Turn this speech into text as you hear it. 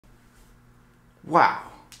Wow.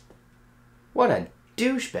 What a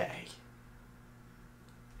douchebag.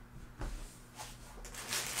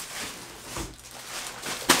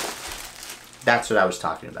 That's what I was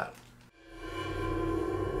talking about.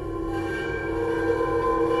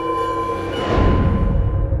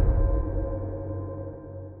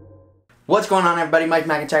 What's going on, everybody? Mike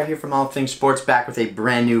McIntyre here from All Things Sports, back with a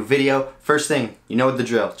brand new video. First thing, you know the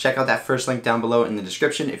drill. Check out that first link down below in the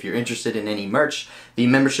description if you're interested in any merch. The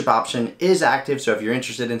membership option is active, so if you're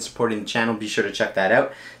interested in supporting the channel, be sure to check that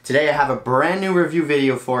out. Today I have a brand new review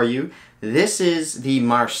video for you. This is the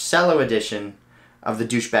Marcelo Edition of the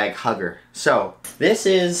Douchebags Hugger. So, this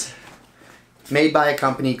is made by a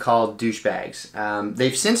company called Douchebags.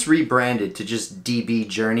 They've since rebranded to just DB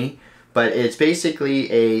Journey. But it's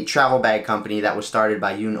basically a travel bag company that was started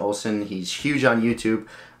by Yoon Olsen. He's huge on YouTube.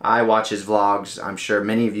 I watch his vlogs. I'm sure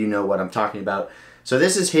many of you know what I'm talking about. So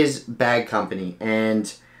this is his bag company,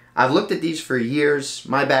 and I've looked at these for years.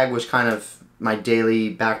 My bag was kind of, my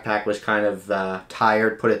daily backpack was kind of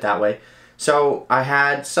tired, put it that way. So I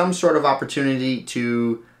had some sort of opportunity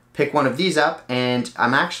to pick one of these up, and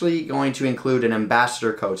I'm actually going to include an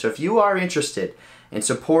ambassador code. So if you are interested in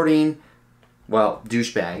supporting, well,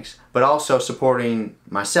 Douchebags, but also supporting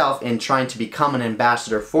myself in trying to become an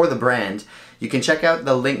ambassador for the brand, you can check out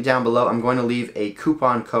the link down below. I'm going to leave a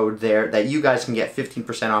coupon code there that you guys can get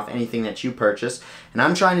 15% off anything that you purchase. And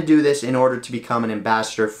I'm trying to do this in order to become an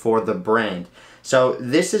ambassador for the brand. So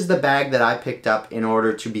this is the bag that I picked up in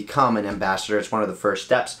order to become an ambassador. It's one of the first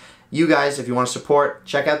steps. You guys, if you want to support,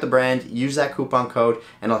 check out the brand, use that coupon code,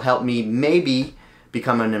 and it'll help me maybe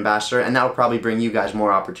become an ambassador, and that will probably bring you guys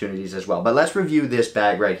more opportunities as well. But let's review this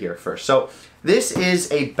bag right here first. So this is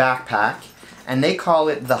a backpack, and they call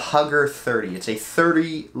it the Hugger 30. It's a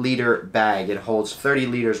 30-liter bag. It holds 30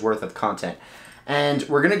 liters worth of content. And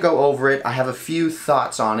we're going to go over it. I have a few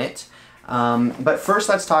thoughts on it. But first,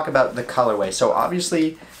 let's talk about the colorway. So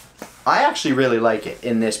obviously, I actually really like it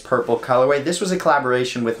in this purple colorway. This was a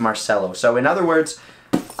collaboration with Marcelo. So in other words,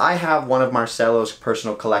 I have one of Marcelo's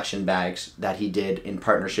personal collection bags that he did in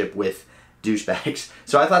partnership with Douchebags.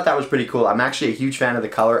 So I thought that was pretty cool. I'm actually a huge fan of the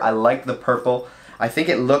color. I like the purple. I think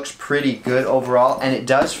it looks pretty good overall, and it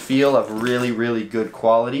does feel of really, really good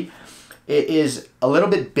quality. It is a little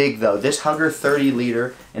bit big though. This Hugger 30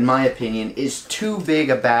 liter, in my opinion, is too big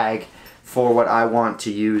a bag for what I want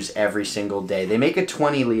to use every single day. They make a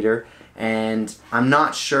 20 liter, and I'm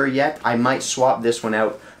not sure yet. I might swap this one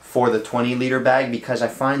out for the 20-liter bag because I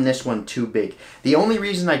find this one too big. The only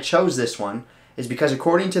reason I chose this one is because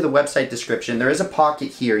according to the website description, there is a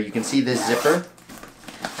pocket here. You can see this zipper,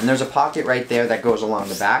 and there's a pocket right there that goes along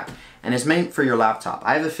the back, and it's meant for your laptop.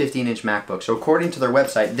 I have a 15-inch MacBook, so according to their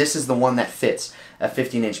website, this is the one that fits a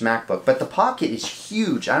 15-inch MacBook. But the pocket is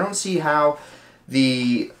huge. I don't see how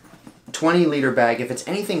the 20-liter bag, if it's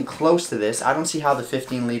anything close to this, I don't see how the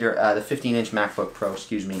 15-inch MacBook Pro,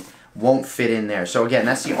 won't fit in there. So again,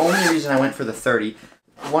 that's the only reason I went for the 30.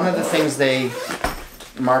 One of the things they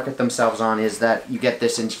market themselves on is that you get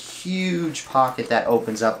this huge pocket that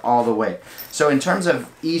opens up all the way. So in terms of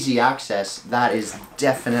easy access, that is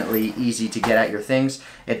definitely easy to get at your things.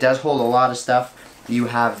 It does hold a lot of stuff. You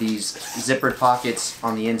have these zippered pockets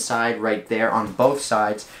on the inside right there on both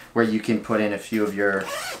sides where you can put in a few of your,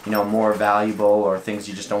 more valuable or things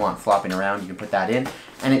you just don't want flopping around. You can put that in.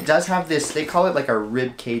 And it does have this, they call it like a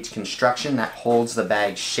rib cage construction that holds the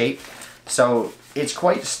bag's shape. So it's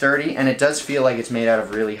quite sturdy, and it does feel like it's made out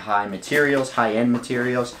of really high-end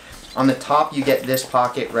materials. On the top you get this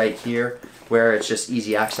pocket right here where it's just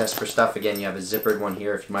easy access for stuff. Again, you have a zippered one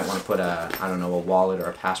here if you might want to put a wallet or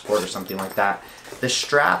a passport or something like that. The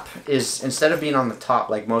strap is, instead of being on the top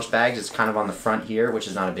like most bags, it's kind of on the front here, which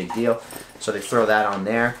is not a big deal. So they throw that on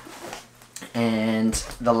there. And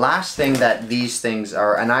the last thing that these things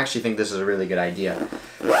are, and I actually think this is a really good idea,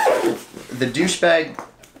 the Douchebag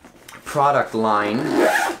product line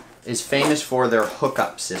is famous for their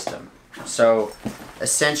hookup system. So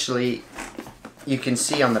essentially, you can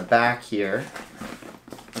see on the back here,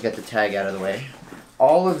 I'll get the tag out of the way,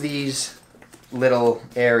 all of these little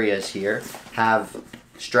areas here have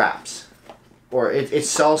straps, or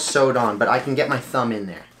it's all sewed on, but I can get my thumb in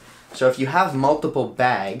there. So if you have multiple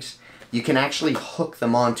bags, you can actually hook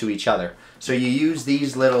them onto each other. So you use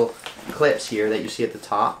these little clips here that you see at the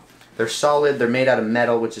top. They're solid, they're made out of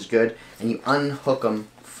metal, which is good, and you unhook them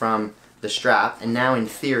from the strap, and now in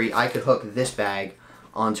theory I could hook this bag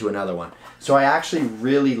onto another one. So I actually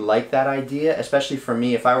really like that idea, especially for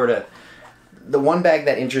me. If I were to, the one bag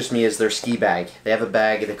that interests me is their ski bag. They have a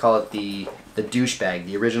bag, they call it the douche bag,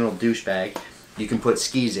 the original douche bag. You can put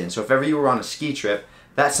skis in. So if ever you were on a ski trip,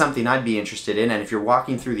 that's something I'd be interested in. And if you're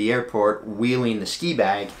walking through the airport wheeling the ski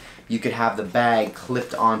bag, you could have the bag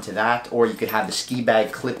clipped onto that, or you could have the ski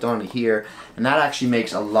bag clipped onto here, and that actually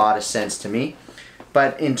makes a lot of sense to me.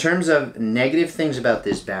 But in terms of negative things about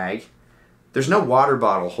this bag, there's no water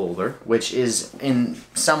bottle holder, which is in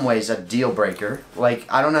some ways a deal breaker. Like,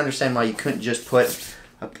 I don't understand why you couldn't just put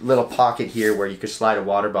a little pocket here where you could slide a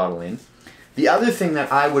water bottle in. The other thing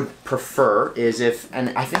that I would prefer is if, and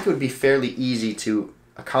I think it would be fairly easy to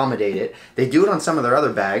accommodate it, they do it on some of their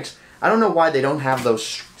other bags. I don't know why they don't have those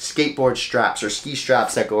skateboard straps or ski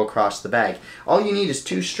straps that go across the bag. All you need is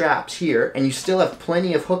 2 straps here, and you still have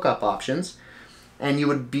plenty of hookup options, and you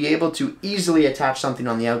would be able to easily attach something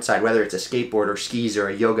on the outside, whether it's a skateboard or skis or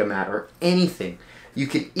a yoga mat or anything. You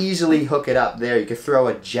could easily hook it up there. You could throw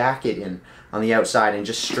a jacket in on the outside and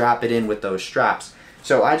just strap it in with those straps.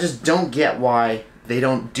 So I just don't get why they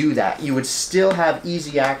don't do that. You would still have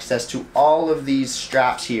easy access to all of these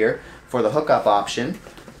straps here for the hookup option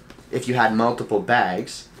if you had multiple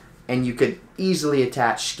bags, and you could easily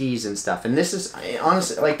attach skis and stuff. And this is,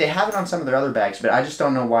 honestly, like, they have it on some of their other bags, but I just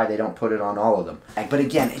don't know why they don't put it on all of them. But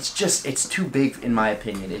again, it's too big in my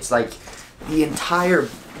opinion. It's like the entire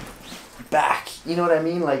back, you know what I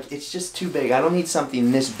mean? Like, it's just too big. I don't need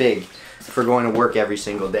something this big for going to work every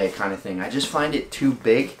single day kind of thing. I just find it too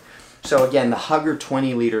big. So again, the Hugger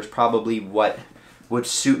 20 liter is probably what would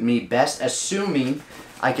suit me best, assuming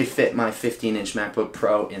I could fit my 15-inch MacBook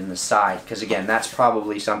Pro in the side, because again, that's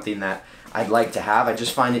probably something that I'd like to have. I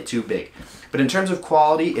just find it too big. But in terms of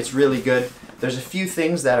quality, it's really good. There's a few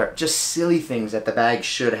things that are just silly things that the bag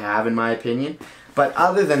should have, in my opinion. But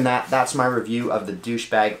other than that, that's my review of the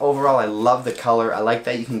Douchebag. Overall, I love the color. I like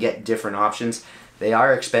that you can get different options. They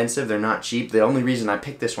are expensive. They're not cheap. The only reason I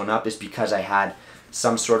picked this one up is because I had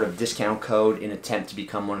some sort of discount code in attempt to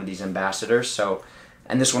become one of these ambassadors. So,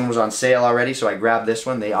 and this one was on sale already, so I grabbed this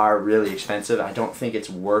one. They are really expensive. I don't think it's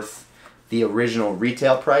worth the original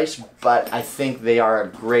retail price, but I think they are a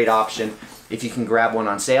great option if you can grab one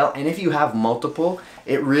on sale. And if you have multiple,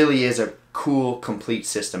 it really is a cool, complete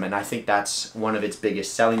system, and I think that's one of its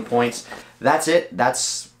biggest selling points. That's it.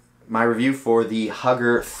 That's my review for the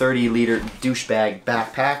Hugger 30-liter Douchebag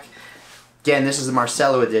backpack. Again, this is the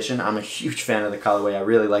Marcelo Edition. I'm a huge fan of the colorway. I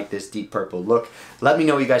really like this deep purple look. Let me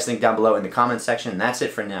know what you guys think down below in the comments section. And that's it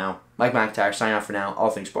for now. Mike McIntyre, signing off for now. All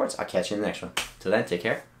things sports. I'll catch you in the next one. Till then, take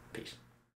care.